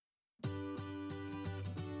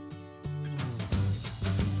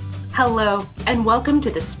Hello, and welcome to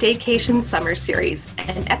the Staycation Summer Series,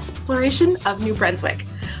 an exploration of New Brunswick.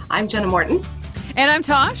 I'm Jenna Morton. And I'm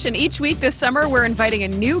Tosh, and each week this summer we're inviting a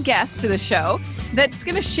new guest to the show that's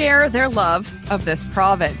going to share their love of this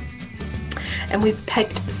province. And we've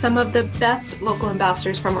picked some of the best local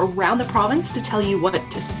ambassadors from around the province to tell you what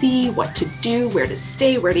to see, what to do, where to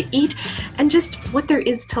stay, where to eat, and just what there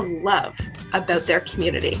is to love about their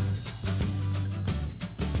community.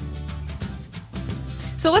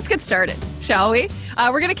 So let's get started, shall we?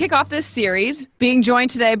 We're going to kick off this series being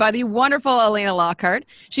joined today by the wonderful Elena Lockhart.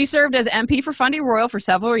 She served as MP for Fundy Royal for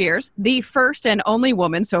several years, the first and only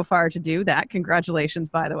woman so far to do that. Congratulations,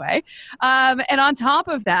 by the way. And on top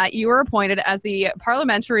of that, you were appointed as the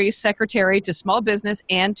Parliamentary Secretary to Small Business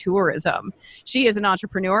and Tourism. She is an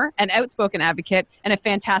entrepreneur, an outspoken advocate, and a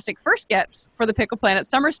fantastic first guest for the Pickle Planet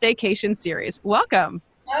Summer Staycation Series. Welcome.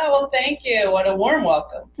 Oh, well, thank you. What a warm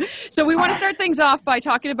welcome. So we want to start things off by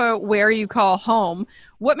talking about where you call home.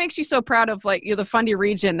 What makes you so proud of the Fundy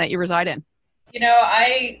region that you reside in? You know,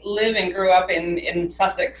 I live and grew up in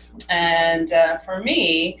Sussex. And for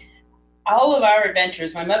me, all of our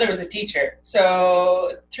adventures, my mother was a teacher.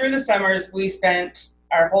 So through the summers, we spent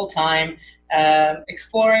our whole time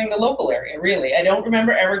exploring the local area, really. I don't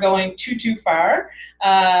remember ever going too far,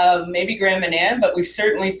 maybe Grand Manan, but we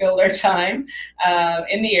certainly filled our time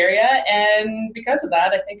in the area. And because of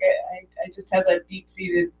that, I think I just have that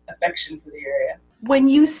deep-seated affection for the area. When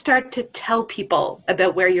you start to tell people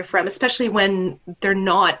about where you're from, especially when they're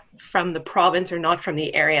not from the province or not from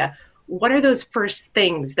the area, what are those first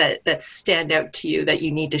things that stand out to you that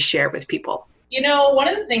you need to share with people? You know, one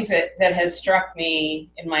of the things that has struck me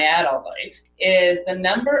in my adult life is the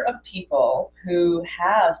number of people who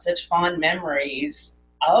have such fond memories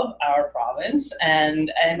of our province and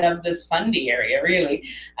of this Fundy area, really.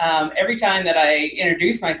 Every time that I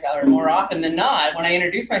introduce myself, or more often than not, when I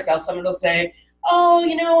introduce myself, someone will say, oh,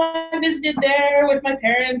 you know, I visited there with my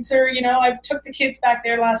parents, or, you know, I took the kids back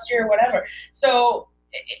there last year, or whatever. So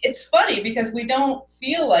it's funny because we don't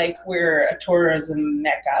feel like we're a tourism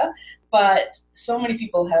mecca, but so many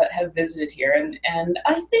people have visited here. And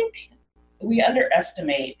I think we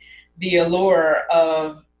underestimate the allure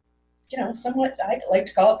of, you know, somewhat, I like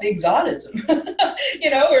to call it the exotism. You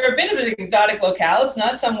know, we're a bit of an exotic locale. It's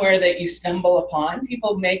not somewhere that you stumble upon.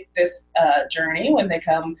 People make this journey when they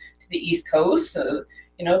come to the East Coast,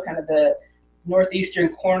 you know, kind of the northeastern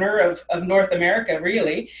corner of North America,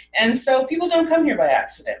 really. And so people don't come here by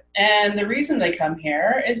accident. And the reason they come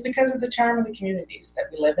here is because of the charm of the communities that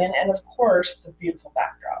we live in, and of course, the beautiful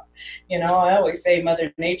backdrop. You know, I always say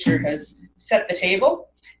Mother Nature has set the table,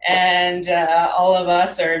 and all of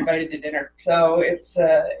us are invited to dinner. So it's,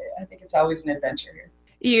 I think it's always an adventure here.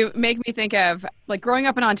 You make me think of, like, growing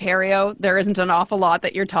up in Ontario, there isn't an awful lot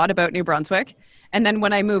that you're taught about New Brunswick. And then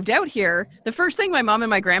when I moved out here, the first thing my mom and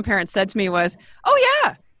my grandparents said to me was, oh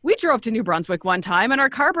yeah, we drove to New Brunswick one time and our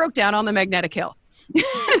car broke down on the Magnetic Hill.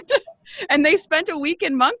 And they spent a week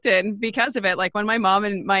in Moncton because of it, like when my mom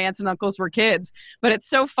and my aunts and uncles were kids. But it's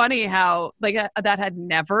so funny how that had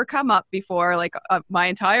never come up before, my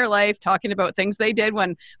entire life, talking about things they did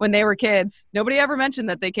when they were kids. Nobody ever mentioned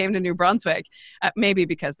that they came to New Brunswick, maybe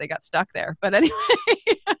because they got stuck there. But anyway.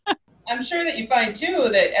 I'm sure that you find too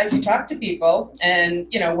that as you talk to people, and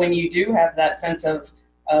you know, when you do have that sense of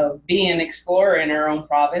being an explorer in our own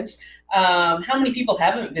province, how many people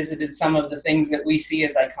haven't visited some of the things that we see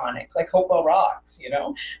as iconic, like Hopewell Rocks? You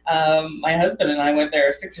know, my husband and I went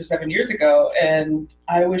there 6 or 7 years ago, and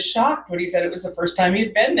I was shocked when he said it was the first time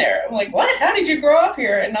he'd been there. I'm like, what? How did you grow up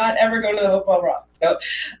here and not ever go to the Hopewell Rocks? So,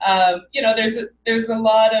 you know, there's a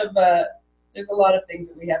lot of things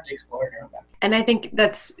that we have to explore in our own back. And I think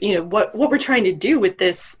that's, you know, what we're trying to do with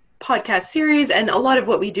this podcast series, and a lot of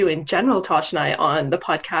what we do in general, Tosh and I, on the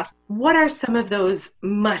podcast. What are some of those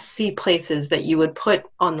must-see places that you would put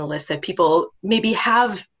on the list that people maybe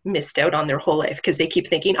have missed out on their whole life because they keep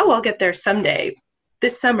thinking, oh, I'll get there someday.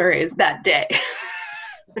 This summer is that day.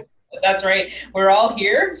 That's right. We're all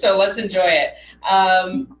here, so let's enjoy it.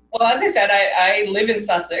 Well, as I said, I live in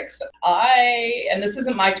Sussex. And this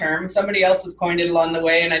isn't my term, somebody else has coined it along the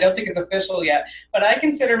way, and I don't think it's official yet, but I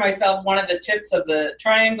consider myself one of the tips of the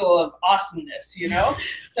triangle of awesomeness, you know?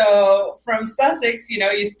 So from Sussex, you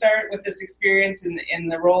know, you start with this experience in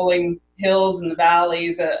the rolling hills and the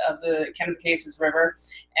valleys of the Kennebecasis River.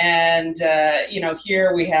 And, you know,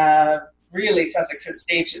 here we have really, Sussex has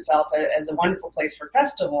staged itself as a wonderful place for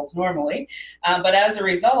festivals normally. But as a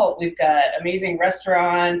result, we've got amazing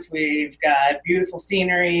restaurants, we've got beautiful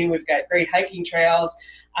scenery, we've got great hiking trails.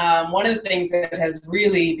 One of the things that has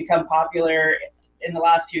really become popular in the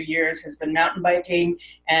last few years has been mountain biking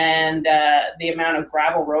and the amount of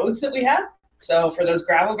gravel roads that we have. So for those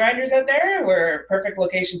gravel grinders out there, we're a perfect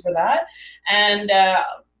location for that. And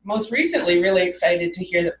most recently, really excited to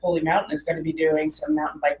hear that Pulley Mountain is going to be doing some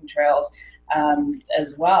mountain biking trails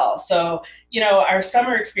as well. So, our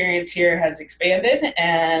summer experience here has expanded,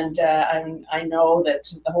 and I know that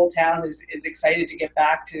the whole town is excited to get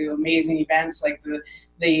back to amazing events like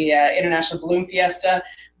the International Balloon Fiesta.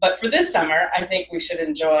 But for this summer, I think we should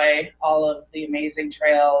enjoy all of the amazing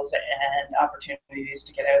trails and opportunities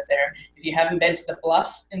to get out there. If you haven't been to the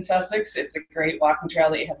Bluff in Sussex, it's a great walking trail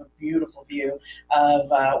that you have a beautiful view of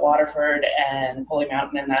Waterford and Pulley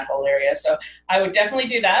Mountain and that whole area. So I would definitely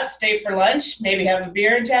do that. Stay for lunch, maybe have a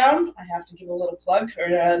beer in town. I have to give a little plug for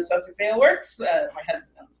Sussex Ale Works. My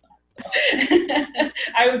husband owns that. So.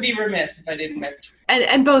 I would be remiss if I didn't mention.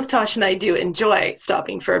 And both Tosh and I do enjoy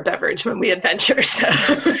stopping for a beverage when we adventure. So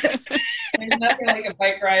there's nothing like a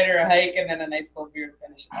bike ride or a hike and then a nice cold beer to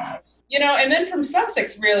finish it off. And then from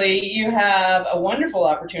Sussex, really, you have a wonderful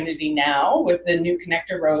opportunity now with the new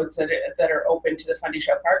connector roads that are open to the Fundy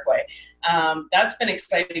Trail Parkway. That's been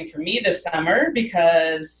exciting for me this summer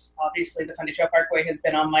because obviously the Fundy Trail Parkway has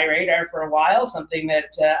been on my radar for a while, something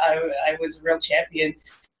that I was a real champion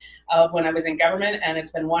of when I was in government, and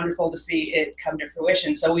it's been wonderful to see it come to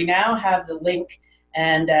fruition. So we now have the link,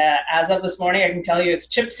 and as of this morning, I can tell you it's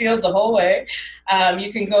chip sealed the whole way.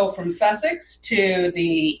 You can go from Sussex to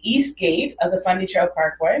the east gate of the Fundy Trail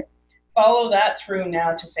Parkway, follow that through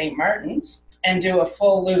now to St. Martin's, and do a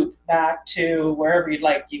full loop back to wherever you'd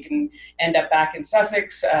like. You can end up back in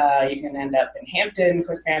Sussex, you can end up in Hampton,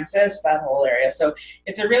 Quispamsis, that whole area. So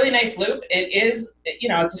it's a really nice loop. It is,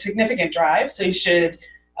 it's a significant drive, so you should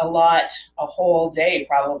allot a whole day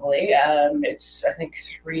probably. It's, I think,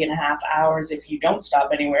 3.5 hours if you don't stop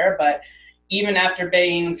anywhere, but even after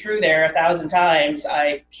being through there 1,000 times,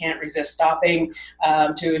 I can't resist stopping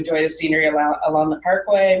to enjoy the scenery along the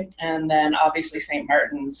parkway. And then obviously St.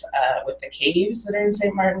 Martin's with the caves that are in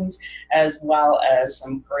St. Martin's, as well as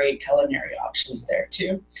some great culinary options there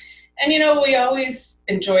too. And, we always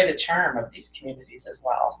enjoy the charm of these communities as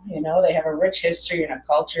well. They have a rich history and a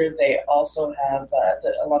culture. They also have,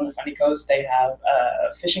 along the Fundy Coast, they have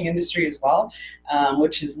a fishing industry as well,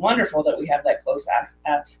 which is wonderful that we have that close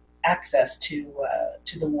access to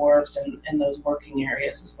the wharves and those working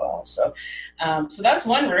areas as well. So that's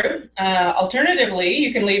one route. Alternatively,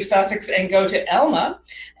 you can leave Sussex and go to Elma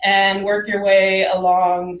and work your way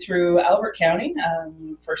along through Albert County.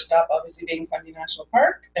 First stop obviously being Fundy National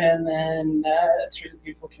Park, and then through the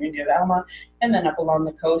beautiful community of Elma, and then up along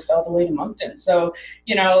the coast all the way to Moncton. So,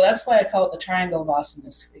 that's why I call it the Triangle of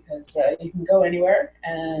Awesomeness, because you can go anywhere,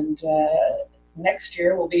 and next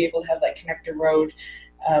year we'll be able to have that connector road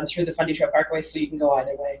through the Fundy Trail Parkway, so you can go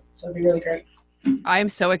either way. So it'll be really great. I'm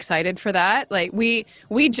so excited for that. Like we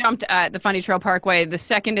jumped at the Fundy Trail Parkway the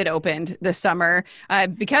second it opened this summer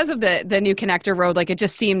because of the new connector road. Like it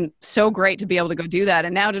just seemed so great to be able to go do that,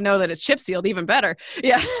 and now to know that it's chip sealed, even better.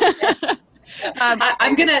 Yeah.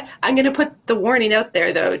 I'm gonna put the warning out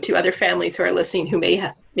there though to other families who are listening who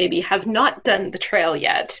maybe have not done the trail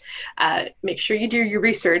yet. Make sure you do your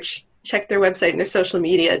research. Check their website and their social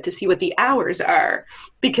media to see what the hours are,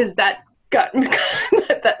 because that got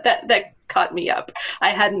that caught me up. I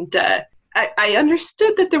hadn't. I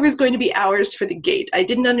understood that there was going to be hours for the gate. I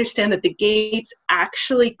didn't understand that the gates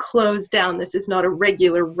actually closed down. This is not a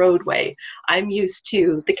regular roadway. I'm used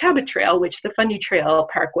to the Cabot Trail, which the Fundy Trail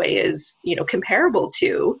Parkway is, comparable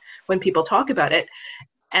to when people talk about it.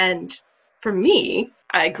 And for me,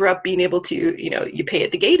 I grew up being able to, you pay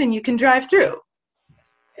at the gate and you can drive through.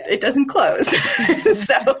 It doesn't close.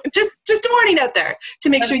 So just a warning out there to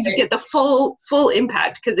make sure you get the full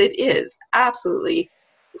impact, because it is absolutely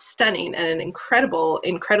stunning and an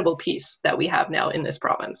incredible piece that we have now in this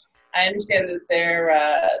province. I understand that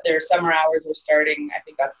their summer hours are starting, I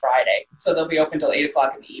think, on Friday. So they'll be open till 8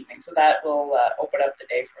 o'clock in the evening. So that will open up the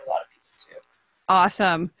day for a lot of people too.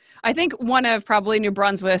 Awesome. I think one of probably New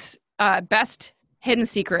Brunswick's best hidden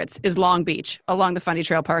secrets is Long Beach along the Fundy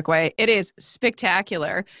Trail Parkway. It is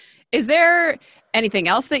spectacular. Is there anything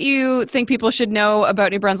else that you think people should know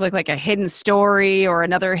about New Brunswick, like a hidden story or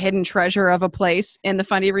another hidden treasure of a place in the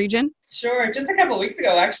Fundy region? Sure. Just a couple of weeks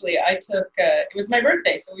ago, actually, I took, it was my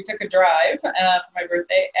birthday, so we took a drive for my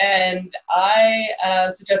birthday, and I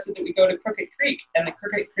suggested that we go to Crooked Creek and the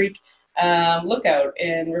Crooked Creek lookout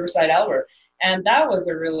in Riverside, Albert. And that was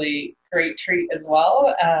a really great treat as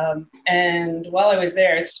well. And while I was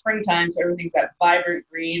there, it's springtime, so everything's that vibrant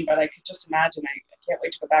green, but I could just imagine, I can't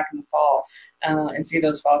wait to go back in the fall and see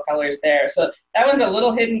those fall colors there. So that one's a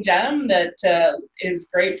little hidden gem that is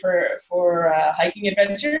great for hiking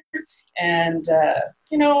adventure. And,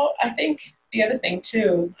 I think the other thing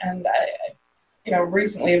too, and I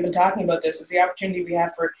recently I've been talking about this, is the opportunity we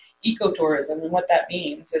have for ecotourism and what that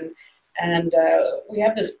means. And we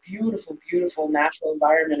have this beautiful, beautiful natural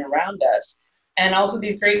environment around us, and also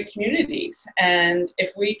these great communities. And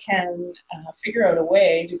if we can figure out a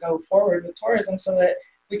way to go forward with tourism so that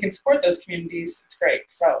we can support those communities, it's great.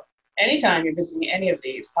 So anytime you're visiting any of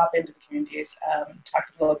these, pop into the communities, talk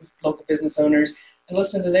to the local business owners, and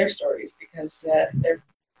listen to their stories, because they're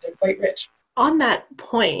quite rich. On that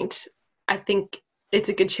point, I think it's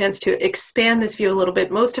a good chance to expand this view a little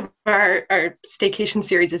bit. Most of our Staycation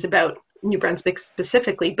series is about New Brunswick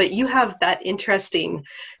specifically, but you have that interesting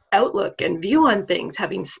outlook and view on things,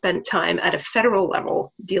 having spent time at a federal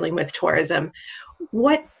level dealing with tourism.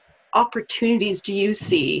 What opportunities do you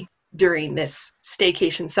see during this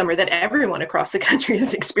staycation summer that everyone across the country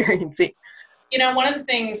is experiencing? One of the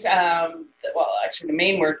things, actually the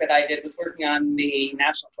main work that I did was working on the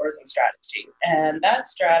National Tourism Strategy. And that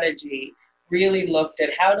strategy really looked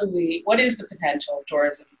at what is the potential of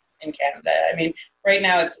tourism in Canada? I mean, right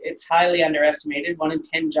now it's highly underestimated. 1 in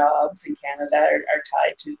 10 jobs in Canada are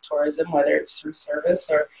tied to tourism, whether it's through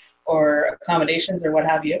service or accommodations or what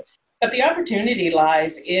have you. But the opportunity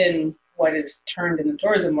lies in what is termed in the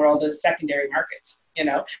tourism world as secondary markets,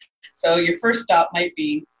 So your first stop might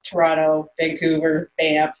be Toronto, Vancouver,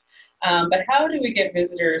 Banff. But how do we get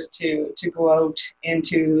visitors to go out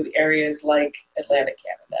into areas like Atlantic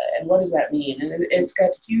Canada? And what does that mean? And it's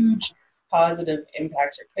got huge positive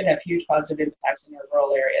impacts, or could have huge positive impacts in our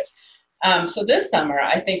rural areas. So this summer,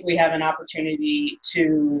 I think we have an opportunity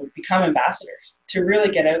to become ambassadors, to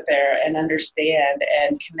really get out there and understand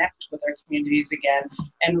and connect with our communities again,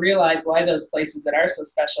 and realize why those places that are so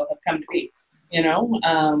special have come to be.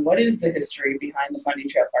 What is the history behind the Fundy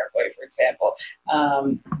Trail Parkway, for example?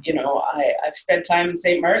 I've spent time in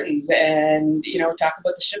St. Martin's and, talk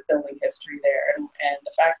about the shipbuilding history there and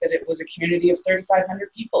the fact that it was a community of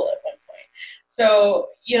 3,500 people at one point. So,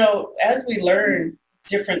 as we learn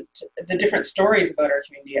the different stories about our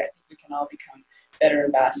community, I think we can all become better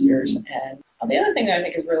ambassadors. And the other thing that I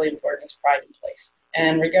think is really important is pride in place.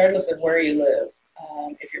 And regardless of where you live,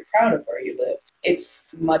 if you're proud of where you live, it's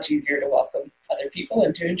much easier to welcome other people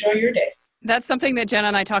and to enjoy your day. That's something that Jenna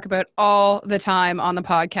and I talk about all the time on the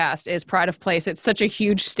podcast, is pride of place. It's such a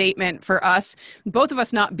huge statement for us, both of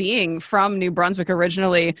us not being from New Brunswick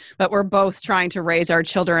originally, but we're both trying to raise our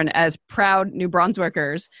children as proud New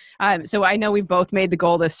Brunswickers. So I know we've both made the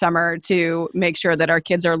goal this summer to make sure that our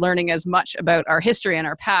kids are learning as much about our history and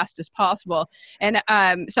our past as possible. And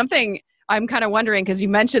something I'm kind of wondering, because you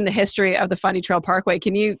mentioned the history of the Fundy Trail Parkway,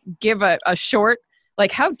 can you give a short,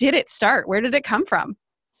 how did it start? Where did it come from?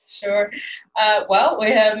 Sure.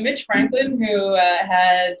 We have Mitch Franklin, who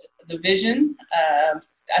had the vision.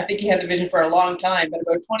 I think he had the vision for a long time, but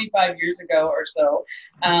about 25 years ago or so,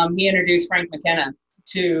 he introduced Frank McKenna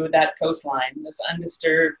to that coastline, this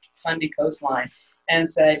undisturbed Fundy coastline,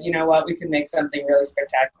 and said, you know what, we can make something really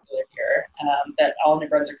spectacular here that all New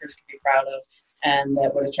Brunswickers can be proud of and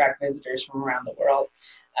that would attract visitors from around the world.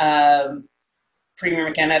 Premier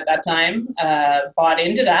McKenna at that time bought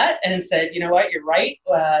into that and said, you know what, you're right.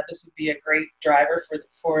 This would be a great driver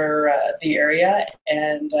for the area,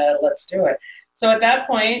 and let's do it. So at that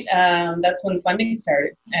point, that's when funding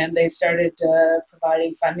started, and they started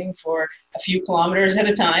providing funding for a few kilometers at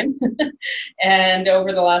a time. And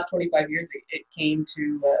over the last 25 years, it came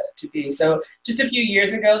to be. So just a few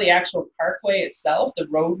years ago, the actual parkway itself, the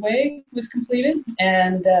roadway, was completed,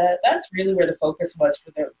 and that's really where the focus was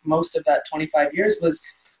for the most of that 25 years, was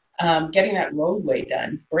getting that roadway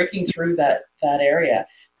done, breaking through that area.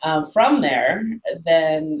 From there,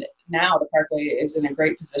 then now the parkway is in a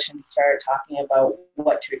great position to start talking about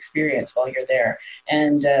what to experience while you're there.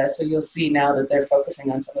 And so you'll see now that they're focusing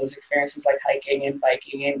on some of those experiences like hiking and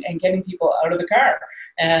biking and getting people out of the car.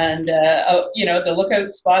 And, the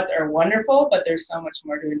lookout spots are wonderful, but there's so much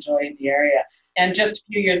more to enjoy in the area. And just a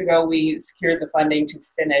few years ago, we secured the funding to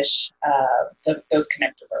finish those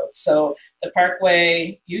connector roads. So the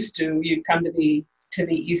parkway you'd come to the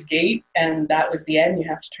east gate, and that was the end. You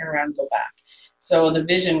have to turn around and go back. So the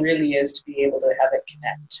vision really is to be able to have it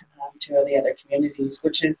connect to the other communities,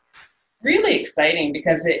 which is really exciting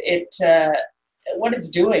because it what it's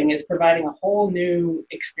doing is providing a whole new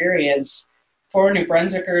experience for New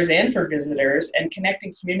Brunswickers and for visitors, and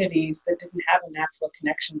connecting communities that didn't have a natural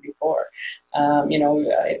connection before.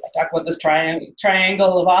 I talk about this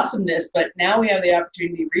triangle of awesomeness, but now we have the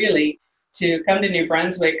opportunity really to come to New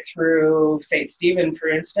Brunswick through St. Stephen, for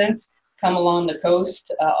instance, come along the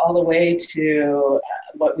coast all the way to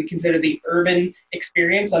what we consider the urban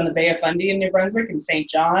experience on the Bay of Fundy in New Brunswick and St.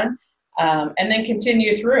 John, and then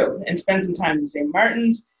continue through and spend some time in St.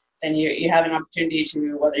 Martin's. Then you have an opportunity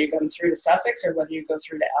to, whether you go through to Sussex or whether you go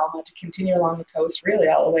through to Alma, to continue along the coast, really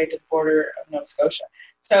all the way to the border of Nova Scotia.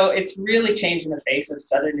 So it's really changing the face of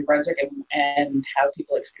southern New Brunswick and how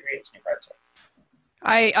people experience New Brunswick.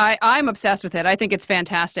 I'm obsessed with it. I think it's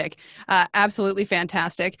fantastic. Absolutely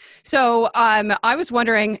fantastic. So I was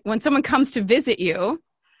wondering, when someone comes to visit you,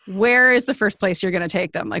 where is the first place you're going to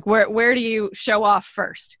take them? Like, where do you show off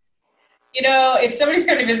first? If somebody's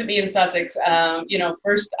going to visit me in Sussex,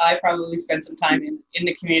 first I probably spend some time in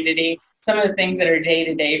the community. Some of the things that are day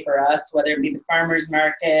to day for us, whether it be the farmers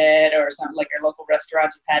market or something like our local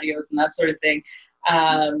restaurants and patios and that sort of thing.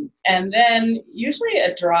 And then usually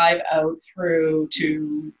a drive out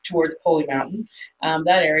towards Holy Mountain.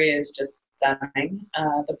 That area is just stunning.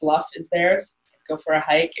 The bluff is there. So go for a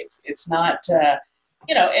hike. It's not,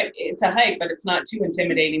 it's a hike, but it's not too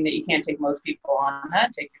intimidating that you can't take most people on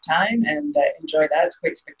that. Take your time and enjoy that. It's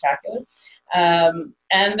quite spectacular. And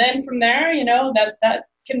then from there, that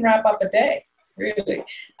can wrap up a day, really.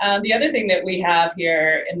 The other thing that we have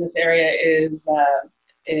here in this area is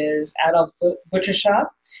Adolf Butcher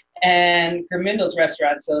Shop and Germindel's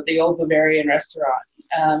restaurant, so the old Bavarian restaurant.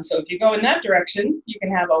 So if you go in that direction, you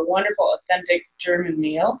can have a wonderful, authentic German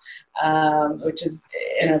meal, which is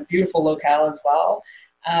in a beautiful locale as well.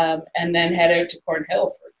 And then head out to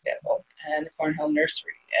Cornhill, for example, and the Cornhill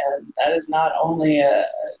Nursery. And that is not only a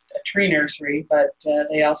tree nursery, but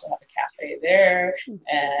they also have a cafe there,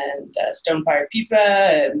 and Stonefire Pizza,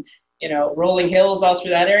 and, rolling hills all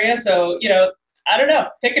through that area. So, I don't know,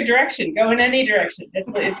 pick a direction, go in any direction.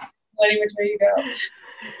 It's plenty which way you go.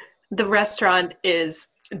 The restaurant is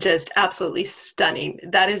just absolutely stunning.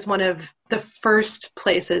 That is one of the first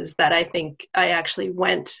places that I think I actually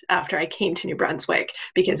went after I came to New Brunswick,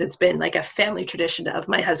 because it's been like a family tradition of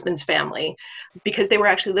my husband's family, because they were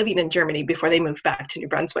actually living in Germany before they moved back to New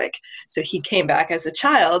Brunswick. So he came back as a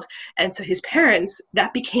child. And so his parents,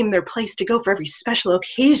 that became their place to go for every special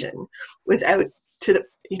occasion, was out to the,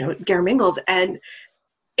 Garamingles. And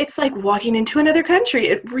it's like walking into another country.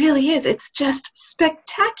 It really is. It's just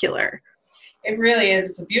spectacular. It really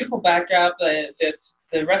is. It's a beautiful backdrop.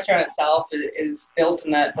 The restaurant itself is built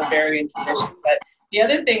in that Bavarian tradition. But the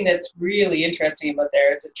other thing that's really interesting about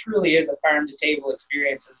there is it truly is a farm-to-table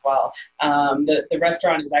experience as well. The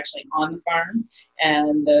restaurant is actually on the farm,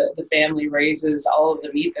 and the family raises all of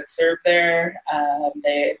the meat that's served there.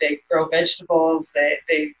 They grow vegetables.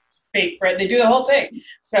 They bake bread. They do the whole thing.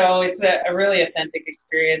 So it's a really authentic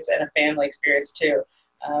experience and a family experience too.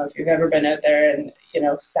 If you've ever been out there and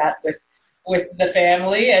sat with the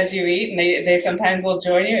family as you eat, and they sometimes will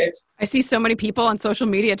join you. I see so many people on social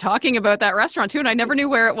media talking about that restaurant too, and I never knew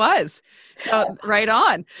where it was. So right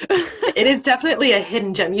on. It is definitely a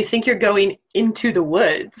hidden gem. You think you're going into the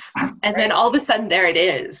woods, and then all of a sudden there it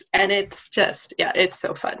is. And it's just, it's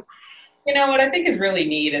so fun. What I think is really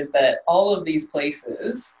neat is that all of these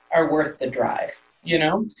places are worth the drive,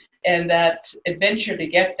 and that adventure to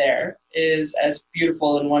get there is as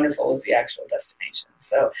beautiful and wonderful as the actual destination.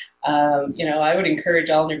 So, I would encourage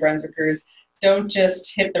all New Brunswickers, don't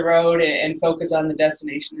just hit the road and focus on the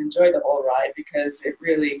destination. Enjoy the whole ride, because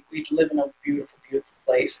we live in a beautiful, beautiful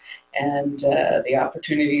place, and the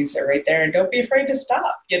opportunities are right there. And don't be afraid to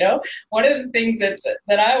stop. One of the things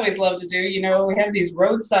that I always love to do, we have these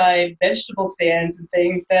roadside vegetable stands and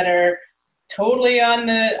things that are totally on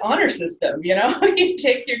the honor system. You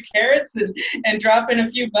take your carrots and drop in a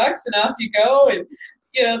few bucks and off you go.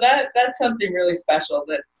 And that's something really special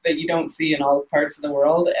that you don't see in all parts of the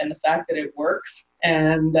world. And the fact that it works,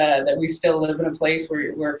 and that we still live in a place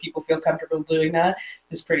where people feel comfortable doing that,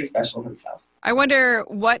 is pretty special in itself. I wonder,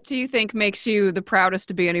 what do you think makes you the proudest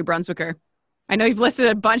to be a New Brunswicker? I know you've listed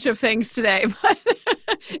a bunch of things today, but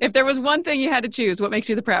if there was one thing you had to choose, what makes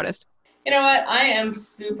you the proudest? You know what? I am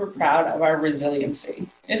super proud of our resiliency.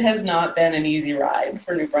 It has not been an easy ride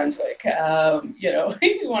for New Brunswick. We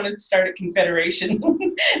wanted to start a confederation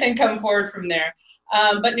and come forward from there.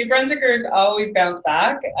 But New Brunswickers always bounce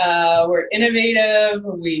back. We're innovative.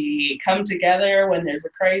 We come together when there's a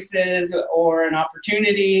crisis or an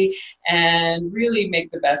opportunity and really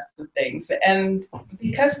make the best of things. And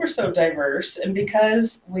because we're so diverse, and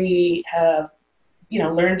because we have,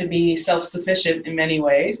 learned to be self-sufficient in many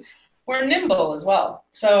ways, we're nimble as well.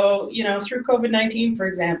 So, through COVID-19, for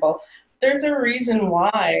example, there's a reason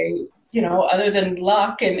why, other than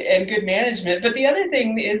luck and good management. But the other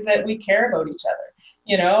thing is that we care about each other.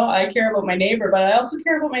 I care about my neighbor, but I also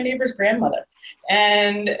care about my neighbor's grandmother.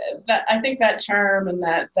 And I think that charm and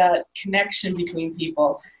that connection between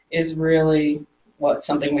people is really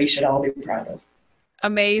something we should all be proud of.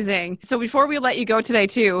 Amazing. So before we let you go today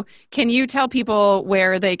too, can you tell people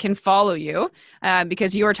where they can follow you?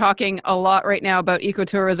 Because you are talking a lot right now about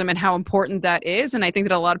ecotourism and how important that is. And I think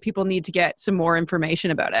that a lot of people need to get some more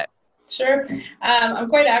information about it. Sure. I'm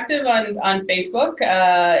quite active on Facebook.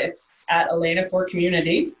 It's at Elena for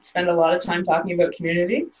Community. Spend a lot of time talking about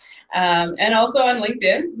community. And also on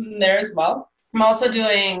LinkedIn there as well. I'm also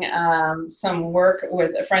doing some work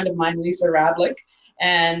with a friend of mine, Lisa Radlick,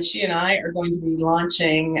 and she and I are going to be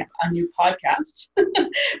launching a new podcast,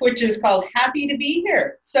 which is called Happy to Be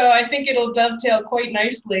Here. So I think it'll dovetail quite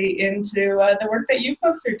nicely into the work that you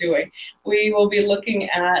folks are doing. We will be looking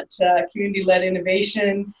at community-led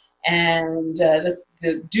innovation and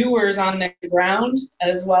the doers on the ground,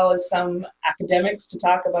 as well as some academics to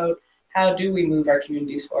talk about how do we move our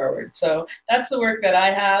communities forward. So that's the work that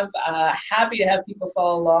I have. Happy to have people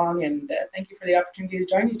follow along, and thank you for the opportunity to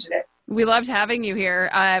join you today. We loved having you here.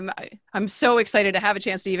 I'm so excited to have a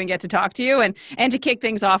chance to even get to talk to you and to kick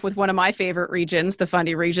things off with one of my favorite regions, the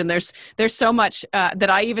Fundy region. There's so much that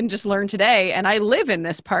I even just learned today, and I live in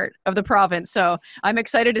this part of the province. So I'm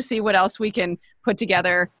excited to see what else we can put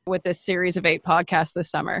together with this series of 8 podcasts this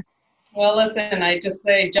summer. Well, listen, I just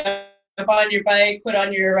say jump on your bike, put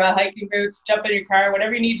on your hiking boots, jump in your car,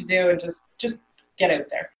 whatever you need to do, and just get out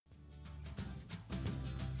there.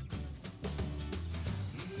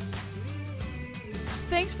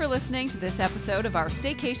 Thanks for listening to this episode of our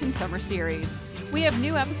Staycation Summer Series. We have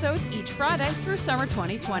new episodes each Friday through summer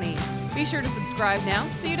 2020. Be sure to subscribe now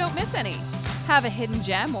so you don't miss any. Have a hidden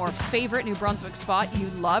gem or favorite New Brunswick spot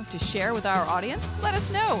you'd love to share with our audience? Let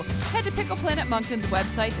us know. Head to Pickle Planet Moncton's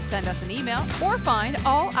website to send us an email or find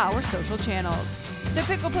all our social channels. The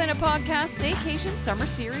Pickle Planet Podcast Staycation Summer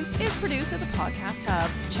Series is produced at the Podcast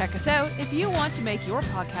Hub. Check us out if you want to make your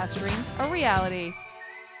podcast dreams a reality.